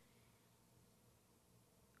now.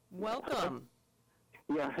 Welcome.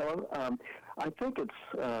 Yeah, hello. I think it's,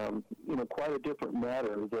 quite a different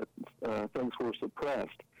matter that things were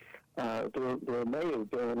suppressed. There may have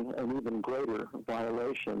been an even greater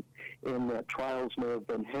violation in that trials may have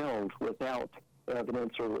been held without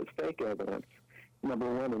evidence or with fake evidence,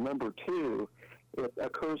 number one. And number two, it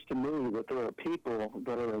occurs to me that there are people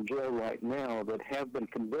that are in jail right now that have been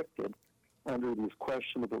convicted under these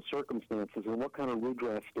questionable circumstances, and what kind of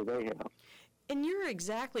redress do they have? And you're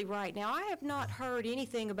exactly right. Now, I have not heard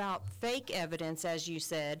anything about fake evidence, as you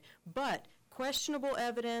said, but questionable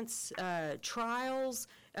evidence, trials,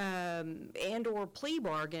 and or plea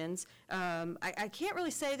bargains. I can't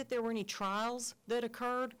really say that there were any trials that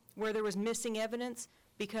occurred where there was missing evidence,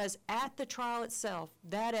 because at the trial itself,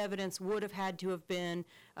 that evidence would have had to have been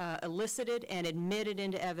elicited and admitted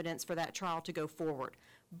into evidence for that trial to go forward.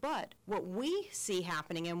 But what we see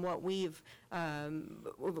happening and what we've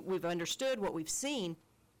understood, what we've seen,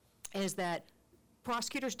 is that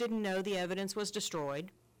prosecutors didn't know the evidence was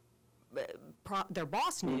destroyed. Their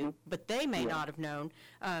boss knew, but they may not have known.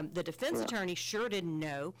 The defense attorney sure didn't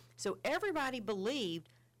know. So everybody believed,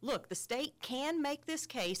 look, the state can make this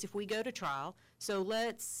case if we go to trial, so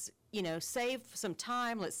let's, save some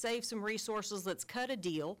time, let's save some resources, let's cut a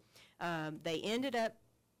deal. They ended up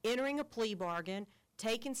entering a plea bargain,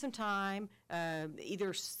 taking some time,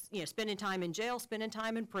 either spending time in jail, spending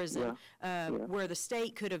time in prison, where the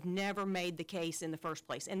state could have never made the case in the first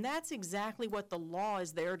place. And that's exactly what the law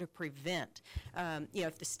is there to prevent.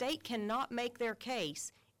 If the state cannot make their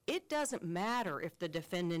case, it doesn't matter if the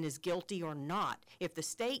defendant is guilty or not. If the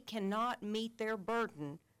state cannot meet their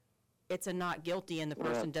burden, it's a not guilty and the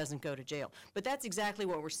person doesn't go to jail. But that's exactly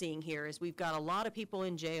what we're seeing here is we've got a lot of people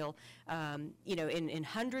in jail, in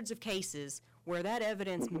hundreds of cases where that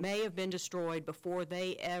evidence may have been destroyed before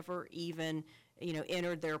they ever even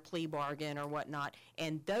entered their plea bargain or whatnot.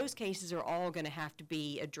 And those cases are all going to have to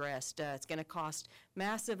be addressed. It's going to cost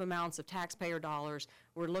massive amounts of taxpayer dollars.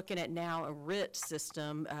 We're looking at now a writ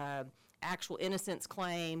system, actual innocence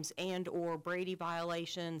claims and or Brady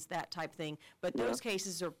violations, that type thing. But those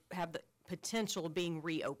cases have the potential of being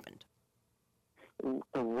reopened.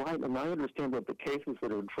 Right, and I understand that the cases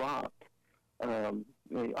that are dropped,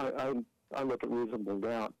 I look at reasonable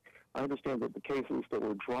doubt. I understand that the cases that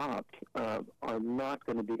were dropped are not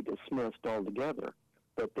going to be dismissed altogether,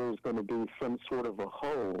 but there's going to be some sort of a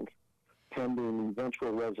hold pending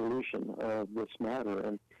eventual resolution of this matter.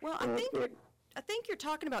 And well, I think you're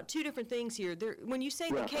talking about two different things here. When you say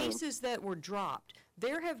the cases that were dropped,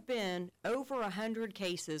 there have been over 100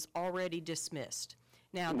 cases already dismissed.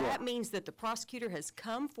 Now, that means that the prosecutor has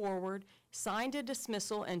come forward, signed a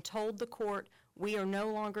dismissal, and told the court, we are no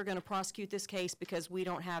longer going to prosecute this case because we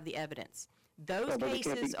don't have the evidence. Those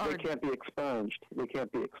cases they can't be expunged. They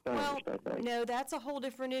can't be expunged, I think. No, that's a whole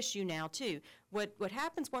different issue now, too. What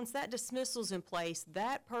happens once that dismissal's in place,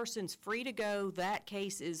 that person's free to go, that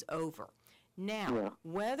case is over. Now,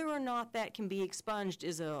 whether or not that can be expunged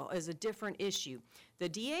is a different issue. The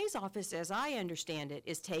DA's office, as I understand it,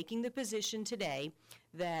 is taking the position today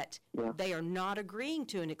that they are not agreeing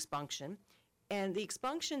to an expunction. And the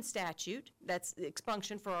expunction statute, that's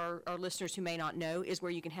expunction for our listeners who may not know, is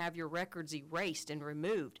where you can have your records erased and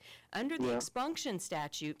removed. Under the expunction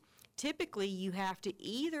statute, typically you have to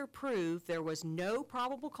either prove there was no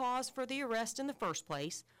probable cause for the arrest in the first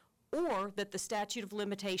place, or that the statute of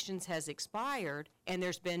limitations has expired and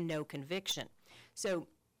there's been no conviction. So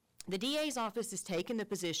the DA's office has taken the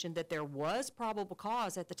position that there was probable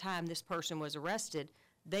cause at the time this person was arrested.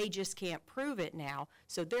 They just can't prove it now.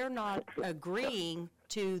 So they're not agreeing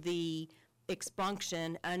to the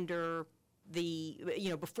expunction under the,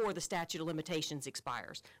 before the statute of limitations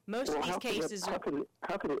expires. Most of these cases how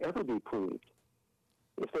could it ever be proved?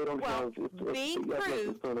 If they don't have being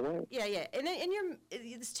proved, away. and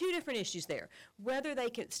there's two different issues there. Whether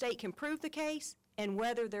state can prove the case and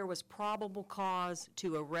whether there was probable cause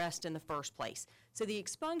to arrest in the first place. So the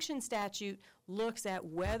expunction statute looks at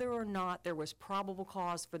whether or not there was probable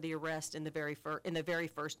cause for the arrest in the very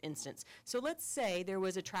first instance. So let's say there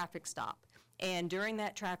was a traffic stop, and during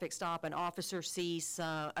that traffic stop, an officer sees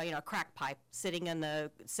a crack pipe sitting in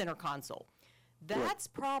the center console. That's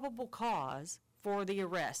probable cause for the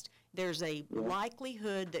arrest. There's a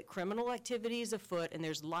likelihood that criminal activity is afoot, and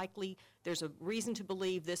there's a reason to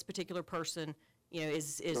believe this particular person,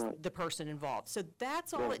 is the person involved. So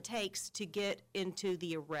that's all it takes to get into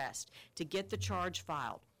the arrest, to get the charge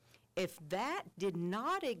filed. If that did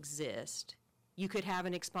not exist, you could have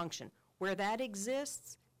an expunction. Where that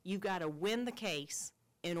exists, you've got to win the case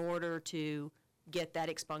in order to get that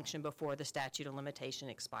expunction before the statute of limitation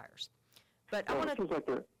expires. But I want to...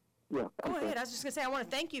 Go ahead. I was just going to say, I want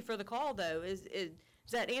to thank you for the call, though. Does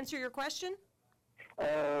that answer your question?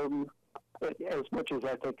 As much as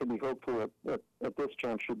I think can be hoped for at this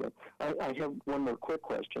juncture, but I have one more quick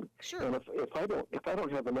question. Sure. And if I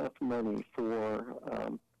don't have enough money for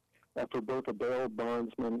both a bail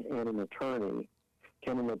bondsman and an attorney,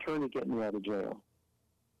 can an attorney get me out of jail?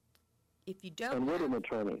 If you don't, and would an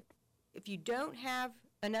attorney? If you don't have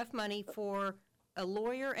enough money for a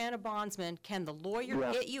lawyer and a bondsman, can the lawyer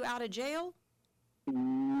get you out of jail?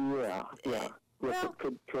 Yeah. Well,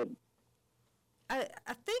 could. I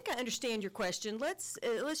think I understand your question. Let's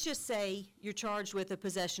just say you're charged with a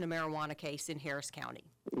possession of marijuana case in Harris County,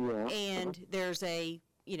 and there's a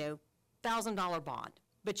 $1,000 bond,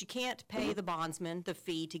 but you can't pay the bondsman the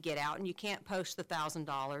fee to get out, and you can't post the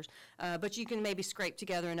 $1,000, but you can maybe scrape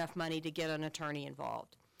together enough money to get an attorney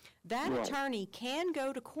involved. That attorney can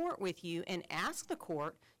go to court with you and ask the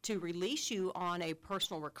court to release you on a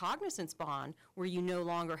personal recognizance bond where you no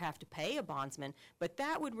longer have to pay a bondsman, but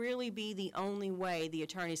that would really be the only way the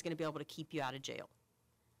attorney is going to be able to keep you out of jail.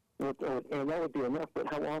 And that would be enough, but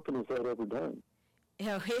how often is that ever done?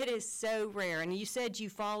 It is so rare, and you said you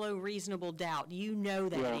follow reasonable doubt. You know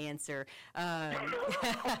that answer. You know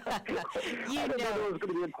it was going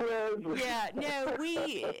to be a quiz. Yeah, no,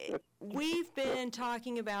 we've been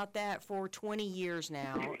talking about that for 20 years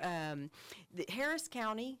now. Harris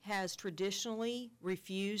County has traditionally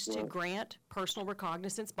refused to grant personal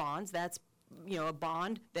recognizance bonds. That's a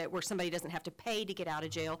bond where somebody doesn't have to pay to get out of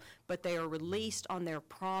jail, but they are released on their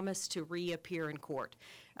promise to reappear in court.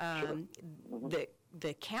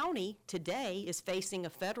 The county today is facing a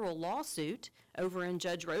federal lawsuit over in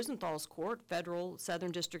Judge Rosenthal's court, Federal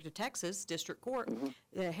Southern District of Texas District Court.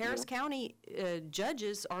 The Harris County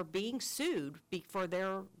judges are being sued for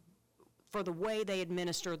the way they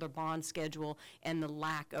administer the bond schedule and the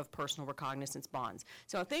lack of personal recognizance bonds.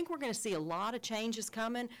 So I think we're going to see a lot of changes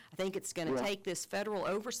coming. I think it's going to take this federal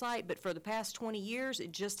oversight, but for the past 20 years,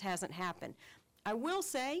 it just hasn't happened. I will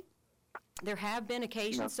say, there have been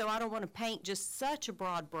occasions, so I don't want to paint just such a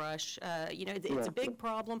broad brush. It's a big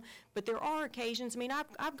problem, but there are occasions. I mean,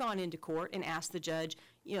 I've gone into court and asked the judge,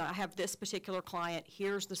 I have this particular client,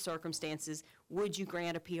 here's the circumstances, would you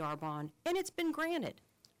grant a PR bond? And it's been granted.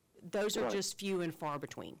 Those are just few and far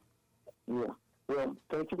between. Yeah. Well,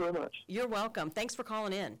 thank you very much. You're welcome. Thanks for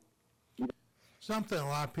calling in. Something a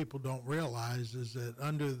lot of people don't realize is that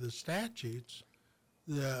under the statutes,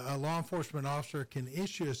 a law enforcement officer can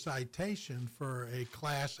issue a citation for a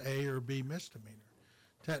Class A or B misdemeanor.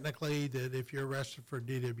 Technically, that if you're arrested for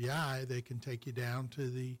DWI, they can take you down to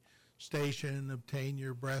the station, obtain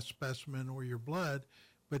your breath specimen or your blood,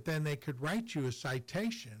 but then they could write you a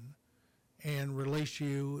citation and release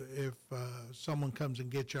you if someone comes and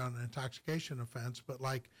gets you on an intoxication offense, but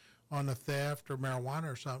like on a theft or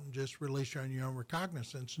marijuana or something, just release you on your own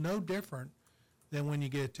recognizance. No different than when you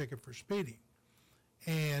get a ticket for speeding.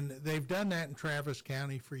 And they've done that in Travis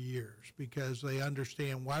County for years because they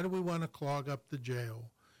understand, why do we want to clog up the jail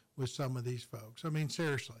with some of these folks? I mean,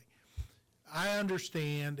 seriously, I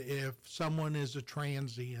understand if someone is a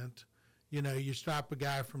transient, you stop a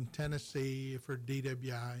guy from Tennessee for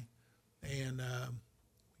DWI and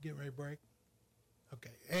getting ready to break?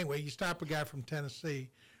 Okay. Anyway, you stop a guy from Tennessee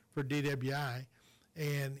for DWI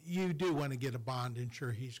and you do want to get a bond,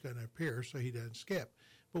 ensure he's going to appear so he doesn't skip.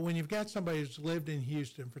 But when you've got somebody who's lived in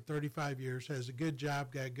Houston for 35 years, has a good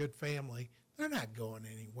job, got a good family, they're not going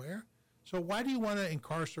anywhere. So why do you want to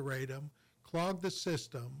incarcerate them, clog the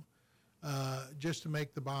system, just to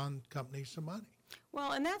make the bond company some money?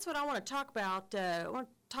 Well, and that's what I want to talk about. I want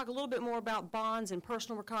to talk a little bit more about bonds and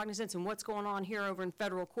personal recognizance and what's going on here over in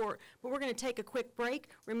federal court. But we're going to take a quick break.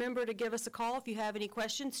 Remember to give us a call if you have any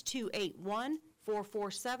questions,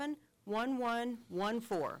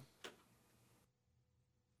 281-447-1114.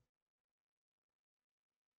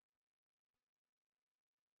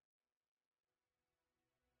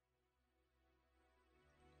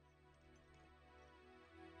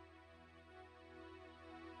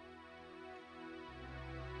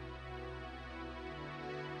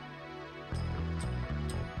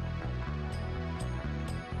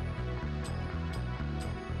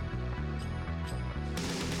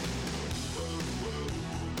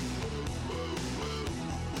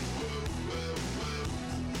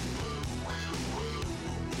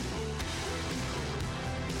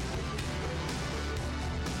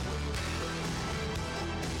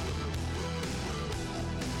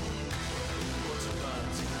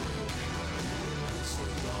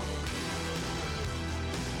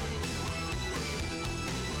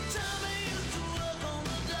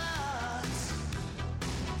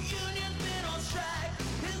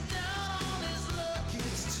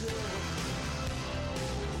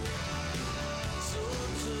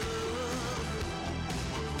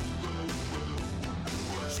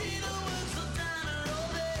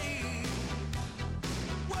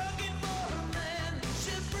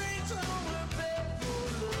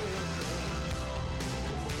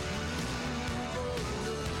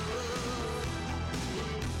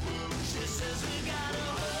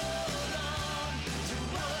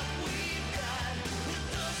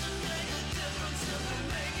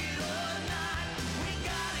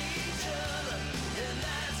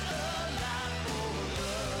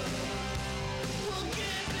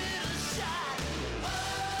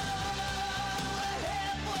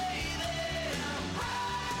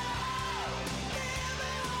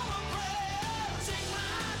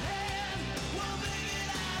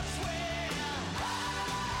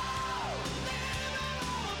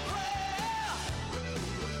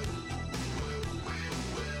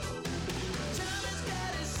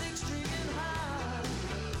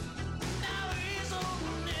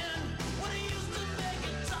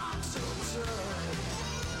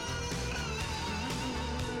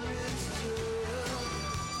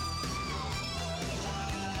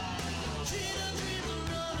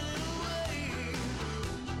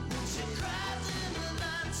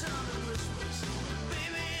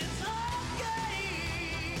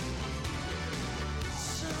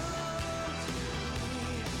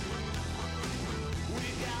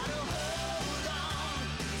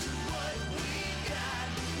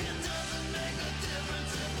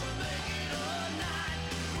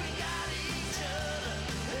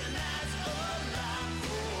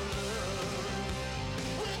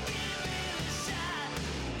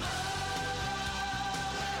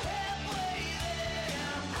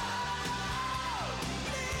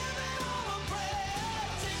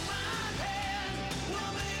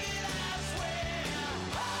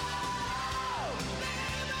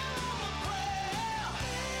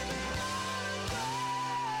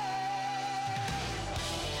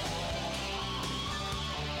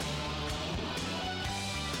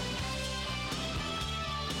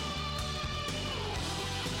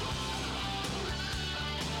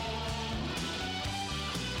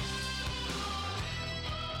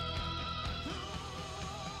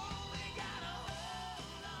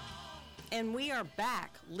 And we are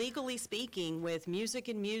back, legally speaking, with Music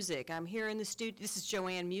and Music. I'm here in the studio. This is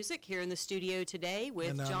JoAnne Musick here in the studio today with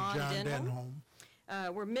And I'm John Denholm.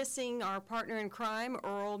 Denholm. We're missing our partner in crime,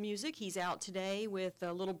 Earl Musick. He's out today with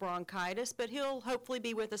a little bronchitis, but he'll hopefully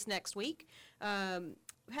be with us next week.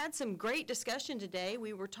 Had some great discussion today.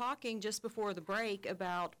 We were talking just before the break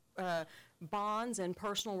about bonds and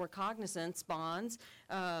personal recognizance bonds.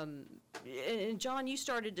 And John, you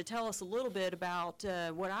started to tell us a little bit about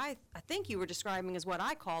what I think you were describing as what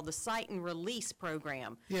I call the cite and release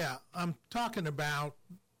program. Yeah, I'm talking about,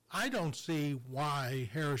 I don't see why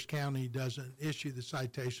Harris County doesn't issue the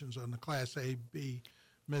citations on the Class A, B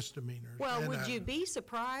misdemeanors. Well, And, would you be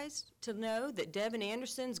surprised to know that Devon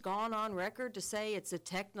Anderson's gone on record to say it's a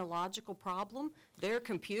technological problem? Their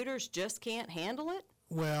computers just can't handle it?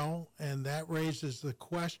 Well, and that raises the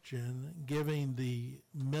question, given the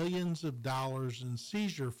millions of dollars in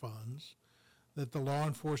seizure funds that the law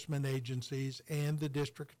enforcement agencies and the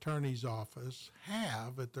district attorney's office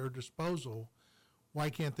have at their disposal, why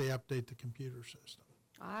can't they update the computer system?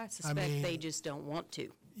 I suspect they just don't want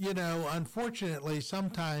to. You know, unfortunately,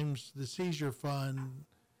 sometimes the seizure fund,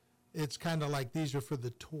 it's kind of like these are for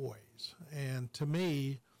the toys. And to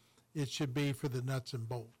me, it should be for the nuts and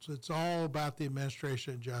bolts. It's all about the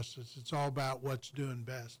administration of justice. It's all about what's doing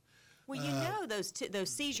best. Well, you know those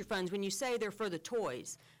seizure funds, when you say they're for the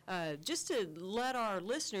toys, just to let our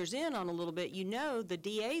listeners in on a little bit, you know the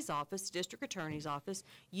DA's office, district attorney's office,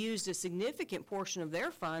 used a significant portion of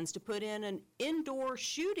their funds to put in an indoor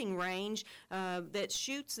shooting range that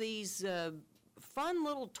shoots these fun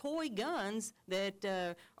little toy guns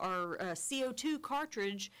that are a CO2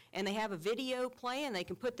 cartridge, and they have a video play, and they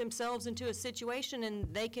can put themselves into a situation,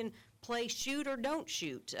 and they can play shoot or don't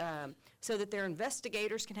shoot, so that their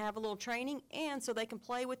investigators can have a little training, and so they can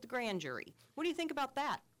play with the grand jury. What do you think about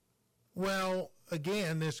that? Well,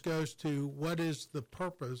 again, this goes to what is the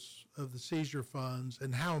purpose of the seizure funds,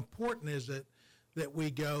 and how important is it that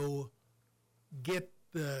we go get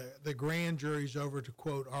the grand juries over to,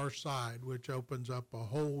 quote, our side, which opens up a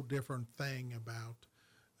whole different thing about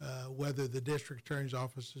whether the district attorney's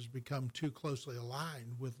office has become too closely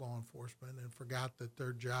aligned with law enforcement and forgot that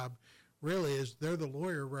their job really is they're the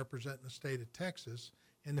lawyer representing the state of Texas,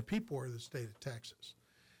 and the people are the state of Texas.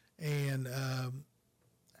 And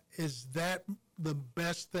is that the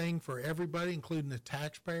best thing for everybody, including the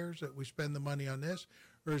taxpayers, that we spend the money on this?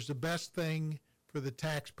 Or is the best thing for the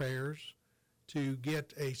taxpayers to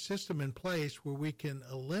get a system in place where we can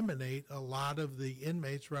eliminate a lot of the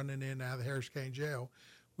inmates running in and out of the Harris County Jail,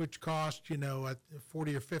 which cost, you know,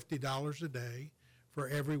 $40 or $50 a day for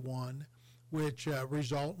everyone, which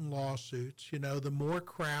result in lawsuits. You know, the more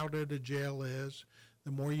crowded a jail is,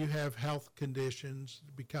 the more you have health conditions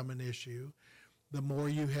become an issue, the more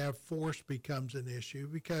you have force becomes an issue,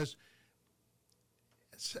 because,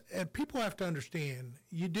 and people have to understand,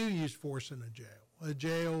 you do use force in a jail. A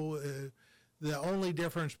jail, the only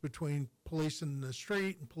difference between police in the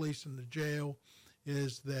street and police in the jail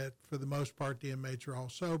is that, for the most part, the inmates are all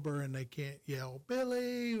sober and they can't yell,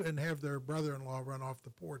 "Billy," and have their brother-in-law run off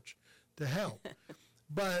the porch to help.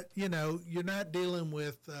 But, you know, you're not dealing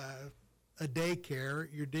with a daycare.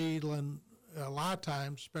 You're dealing, a lot of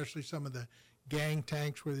times, especially some of the gang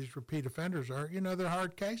tanks where these repeat offenders are, you know, they're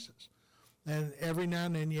hard cases. And every now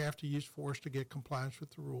and then you have to use force to get compliance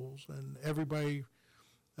with the rules. And everybody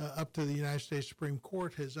up to the United States Supreme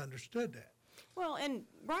Court has understood that. Well, and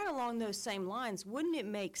right along those same lines, wouldn't it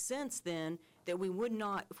make sense then that we would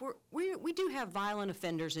not, if we do have violent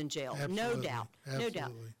offenders in jail, Absolutely. no doubt, Absolutely. no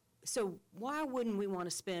doubt. So why wouldn't we want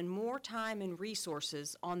to spend more time and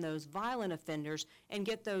resources on those violent offenders and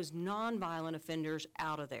get those nonviolent offenders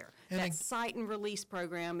out of there? And that cite and release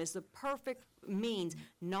program is the perfect means.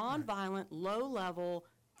 Nonviolent, low-level,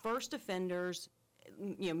 first offenders,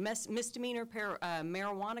 you know, misdemeanor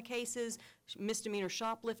marijuana cases, misdemeanor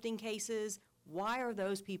shoplifting cases. Why are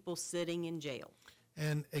those people sitting in jail?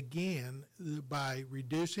 And again, by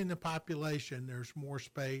reducing the population, there's more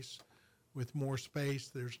space. With more space,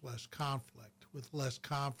 there's less conflict. With less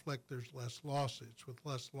conflict, there's less lawsuits. With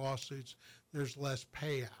less lawsuits, there's less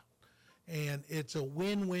payout. And it's a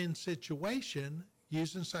win-win situation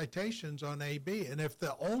using citations on AB. And if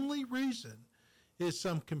the only reason is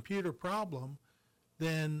some computer problem,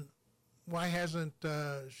 then why hasn't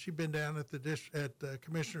she been down at the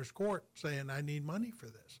Commissioner's Court saying, "I need money for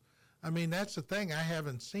this"? I mean, that's the thing. I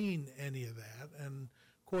haven't seen any of that. And,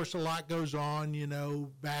 of course, a lot goes on, you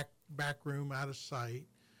know, back room, out of sight.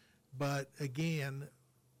 But, again,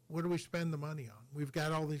 what do we spend the money on? We've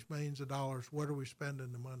got all these millions of dollars. What are we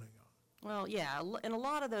spending the money on? Well, yeah, and a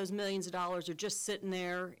lot of those millions of dollars are just sitting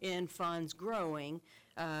there in funds growing,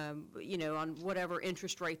 on whatever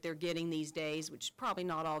interest rate they're getting these days, which is probably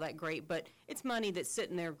not all that great, but it's money that's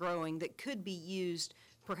sitting there growing that could be used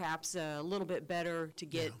perhaps a little bit better to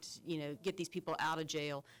get these people out of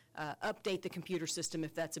jail, update the computer system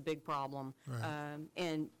if that's a big problem, Right.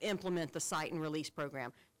 and implement the cite and release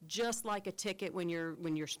program. Just like a ticket when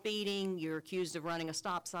you're speeding, you're accused of running a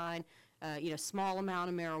stop sign, small amount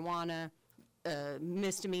of marijuana,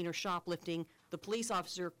 misdemeanor shoplifting, the police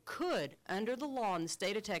officer could, under the law in the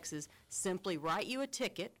state of Texas, simply write you a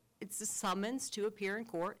ticket. It's a summons to appear in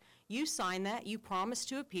court. You sign that, you promise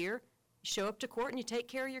to appear, show up to court, and you take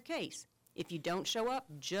care of your case. If you don't show up,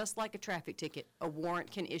 just like a traffic ticket, a warrant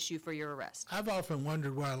can issue for your arrest. I've often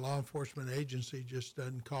wondered why a law enforcement agency just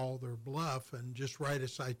doesn't call their bluff and just write a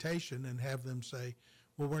citation and have them say,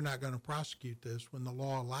 well, we're not going to prosecute this when the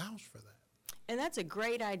law allows for that. And that's a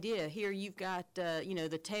great idea. Here you've got,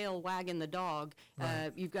 the tail wagging the dog.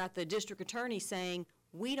 Right. You've got the district attorney saying,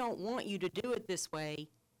 we don't want you to do it this way,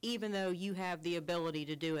 even though you have the ability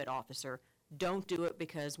to do it, officer. Don't do it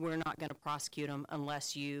because we're not going to prosecute them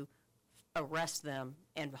unless you arrest them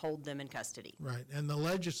and hold them in custody. Right, and the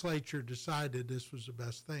legislature decided this was the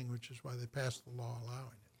best thing, which is why they passed the law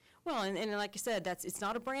allowing it. Well, and like I said, it's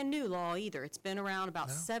not a brand new law either. It's been around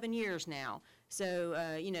about 7 years now.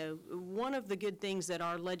 So, one of the good things that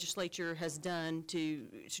our legislature has done to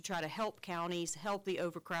try to help counties, help the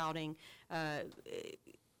overcrowding,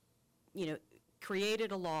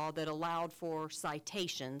 created a law that allowed for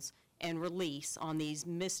citations and release on these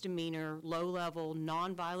misdemeanor, low-level,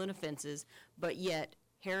 nonviolent offenses, but yet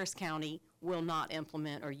Harris County will not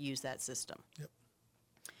implement or use that system. Yep.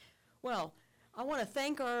 Well, I want to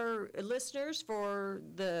thank our listeners for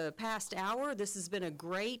the past hour. This has been a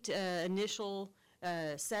great initial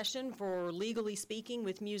session for Legally Speaking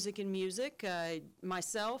with Musick and Musick.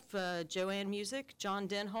 Myself, JoAnne Musick, John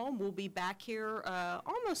Denholm will be back here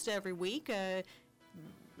almost every week, as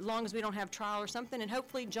long as we don't have trial or something, and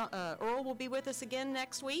hopefully Earl will be with us again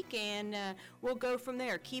next week, and we'll go from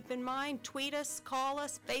there. Keep in mind, tweet us, call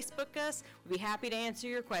us, Facebook us. We'll be happy to answer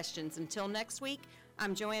your questions. Until next week,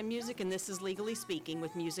 I'm JoAnne Musick, and this is Legally Speaking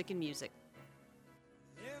with Musick and Musick.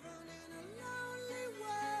 Living in a lonely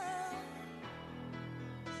world,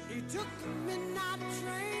 he took the midnight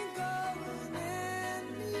train going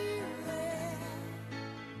anywhere.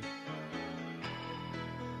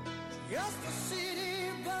 Just a city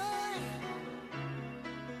boy,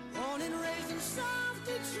 born and raised in South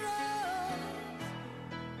Detroit.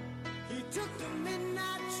 He took the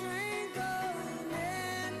midnight train going anywhere.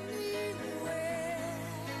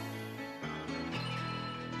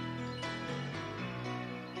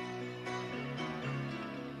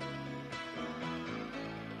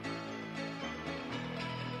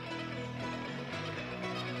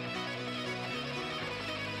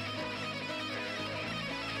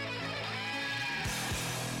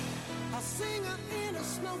 A singer in a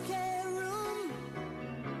smoky room,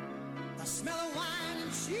 the smell of wine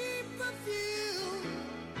and cheap perfume.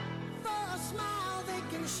 For a smile they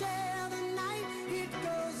can share the night. It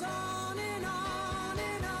goes